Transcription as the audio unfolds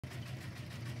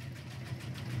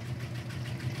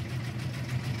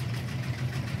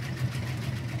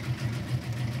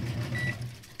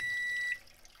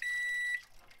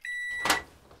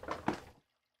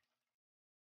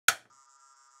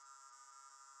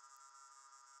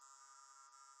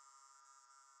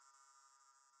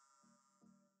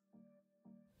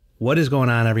What is going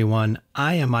on, everyone?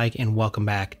 I am Mike and welcome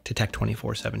back to Tech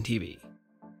 24/7 TV.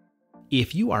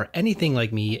 If you are anything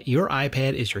like me, your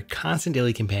iPad is your constant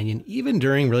daily companion, even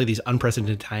during really these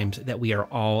unprecedented times that we are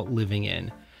all living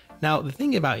in. Now, the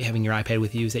thing about having your iPad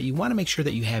with you is that you want to make sure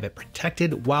that you have it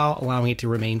protected while allowing it to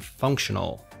remain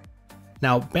functional.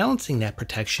 Now, balancing that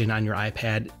protection on your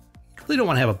iPad, you really don't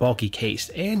want to have a bulky case,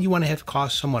 and you want to have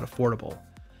costs somewhat affordable.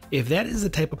 If that is the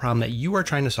type of problem that you are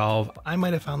trying to solve, I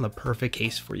might have found the perfect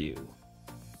case for you.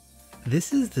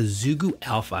 This is the Zugu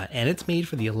ALPHA, and it's made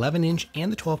for the 11-inch and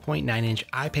the 12.9-inch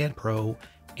iPad Pro,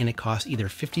 and it costs either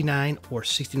 $59 or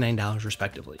 $69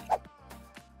 respectively.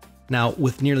 Now,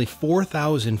 with nearly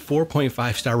 4,000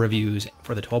 4.5-star reviews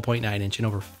for the 12.9-inch and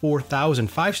over 4,000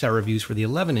 5-star reviews for the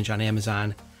 11-inch on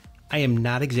Amazon, I am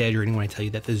not exaggerating when I tell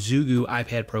you that the Zugu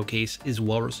iPad Pro case is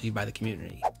well received by the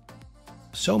community.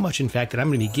 So much, in fact, that I'm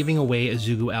going to be giving away a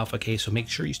Zugu ALPHA case, so make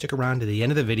sure you stick around to the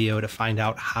end of the video to find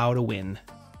out how to win.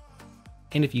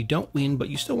 And if you don't win, but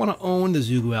you still want to own the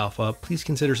Zugu ALPHA, please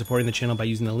consider supporting the channel by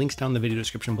using the links down in the video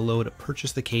description below to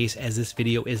purchase the case, as this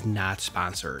video is not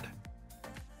sponsored.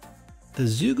 The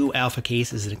Zugu ALPHA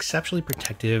case is an exceptionally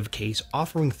protective case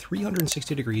offering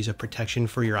 360 degrees of protection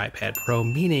for your iPad Pro,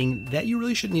 meaning that you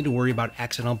really shouldn't need to worry about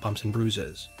accidental bumps and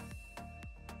bruises.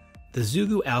 The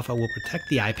Zugu ALPHA will protect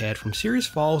the iPad from serious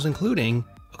falls, including,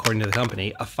 according to the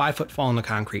company, a 5-foot fall in the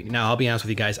concrete. Now, I'll be honest with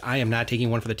you guys, I am not taking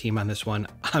one for the team on this one.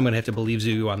 I'm going to have to believe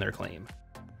Zugu on their claim.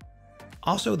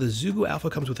 Also, the Zugu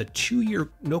ALPHA comes with a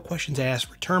 2-year no questions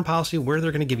asked return policy where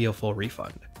they're going to give you a full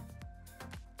refund.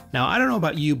 Now, I don't know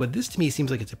about you, but this to me seems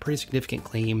like it's a pretty significant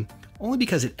claim, only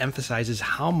because it emphasizes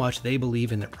how much they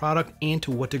believe in their product and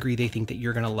to what degree they think that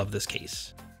you're going to love this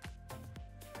case.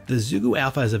 The Zugu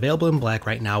ALPHA is available in black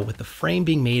right now, with the frame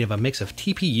being made of a mix of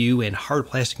TPU and hard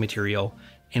plastic material,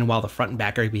 and while the front and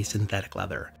back are going to be synthetic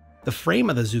leather. The frame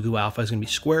of the Zugu ALPHA is going to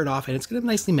be squared off, and it's going to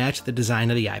nicely match the design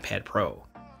of the iPad Pro.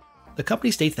 The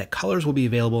company states that colors will be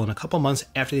available in a couple months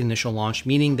after the initial launch,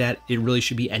 meaning that it really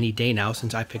should be any day now,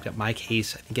 since I picked up my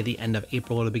case, I think at the end of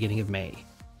April or the beginning of May.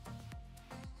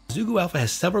 Zugu ALPHA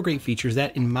has several great features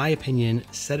that, in my opinion,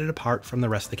 set it apart from the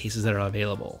rest of the cases that are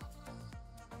available.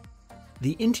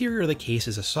 The interior of the case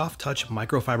is a soft-touch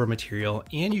microfiber material,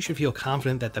 and you should feel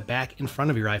confident that the back and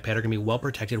front of your iPad are going to be well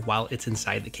protected while it's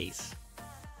inside the case.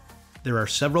 There are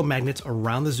several magnets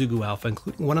around the Zugu ALPHA,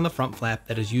 including one on the front flap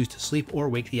that is used to sleep or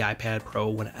wake the iPad Pro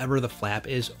whenever the flap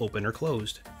is open or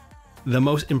closed. The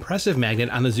most impressive magnet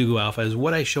on the Zugu ALPHA is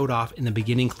what I showed off in the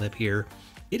beginning clip here.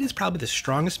 It is probably the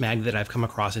strongest magnet that I've come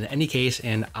across in any case,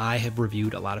 and I have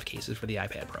reviewed a lot of cases for the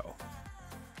iPad Pro.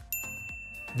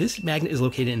 This magnet is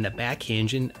located in the back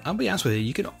hinge, and I'll be honest with you,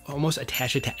 you can almost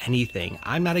attach it to anything.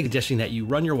 I'm not suggesting that you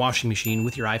run your washing machine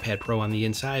with your iPad Pro on the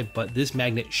inside, but this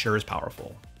magnet sure is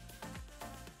powerful.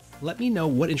 Let me know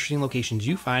what interesting locations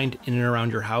you find in and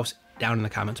around your house down in the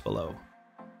comments below.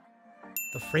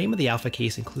 The frame of the ALPHA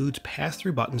case includes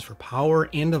pass-through buttons for power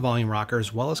and the volume rocker,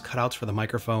 as well as cutouts for the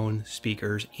microphone,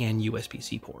 speakers, and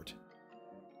USB-C port.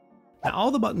 Now,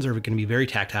 all the buttons are going to be very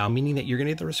tactile, meaning that you're going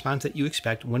to get the response that you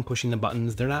expect when pushing the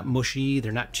buttons. They're not mushy,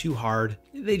 they're not too hard,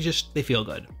 they feel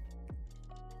good.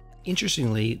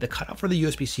 Interestingly, the cutout for the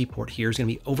USB-C port here is going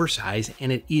to be oversized,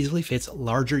 and it easily fits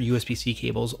larger USB-C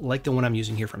cables like the one I'm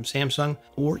using here from Samsung,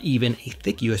 or even a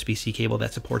thick USB-C cable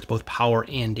that supports both power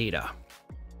and data.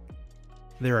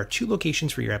 There are 2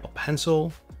 locations for your Apple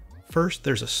Pencil. First,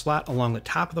 there's a slot along the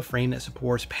top of the frame that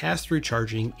supports pass-through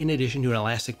charging, in addition to an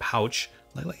elastic pouch,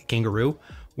 like a kangaroo,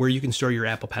 where you can store your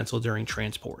Apple Pencil during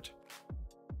transport.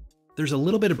 There's a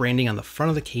little bit of branding on the front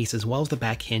of the case, as well as the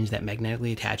back hinge that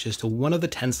magnetically attaches to one of the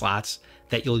 10 slots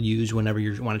that you'll use whenever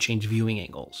you want to change viewing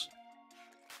angles.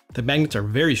 The magnets are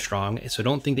very strong, so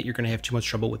don't think that you're going to have too much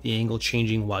trouble with the angle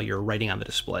changing while you're writing on the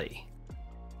display.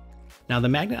 Now, the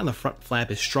magnet on the front flap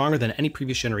is stronger than any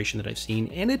previous generation that I've seen,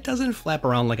 and it doesn't flap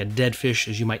around like a dead fish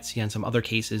as you might see on some other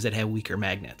cases that have weaker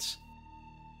magnets.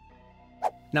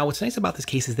 Now, what's nice about this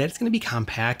case is that it's going to be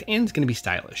compact and it's going to be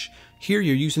stylish. Here,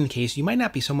 you're using the case, you might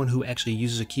not be someone who actually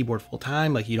uses a keyboard full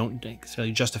time, like you don't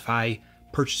necessarily justify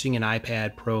purchasing an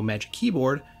iPad Pro Magic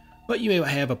Keyboard, but you may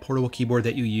have a portable keyboard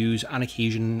that you use on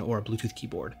occasion, or a Bluetooth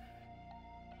keyboard.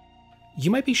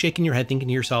 You might be shaking your head thinking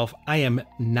to yourself, I am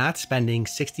not spending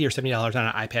 $60 or $70 on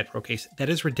an iPad Pro case. That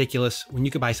is ridiculous when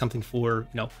you could buy something for,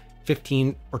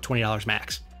 $15 or $20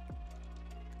 max.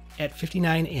 At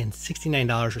 $59 and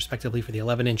 $69 respectively for the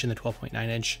 11-inch and the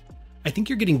 12.9-inch. I think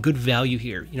you're getting good value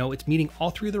here. It's meeting all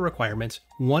 3 of the requirements.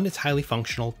 1, it's highly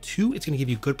functional. 2, it's going to give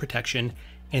you good protection.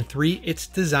 And 3, it's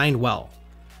designed well.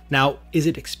 Now, is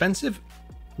it expensive?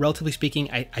 Relatively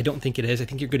speaking, I don't think it is. I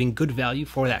think you're getting good value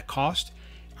for that cost.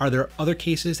 Are there other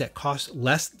cases that cost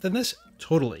less than this?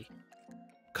 Totally.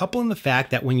 Couple in the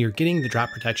fact that when you're getting the drop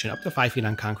protection up to 5 feet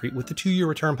on concrete with the 2-year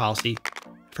return policy,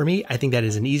 for me, I think that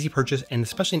is an easy purchase and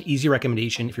especially an easy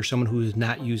recommendation if you're someone who is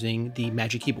not using the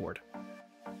Magic Keyboard.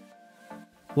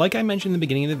 Like I mentioned in the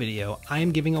beginning of the video, I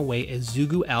am giving away a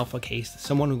Zugu ALPHA case to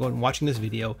someone who's watching this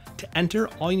video. To enter,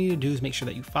 all you need to do is make sure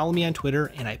that you follow me on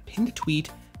Twitter, and I pinned a tweet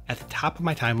at the top of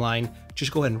my timeline.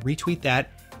 Just go ahead and retweet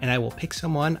that, and I will pick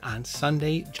someone on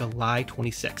Sunday, July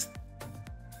 26th.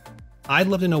 I'd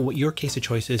love to know what your case of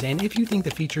choice is, and if you think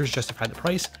the features justify the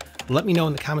price, let me know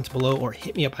in the comments below or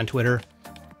hit me up on Twitter.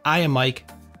 I am Mike.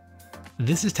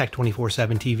 This is Tech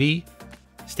 24/7 TV.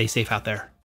 Stay safe out there.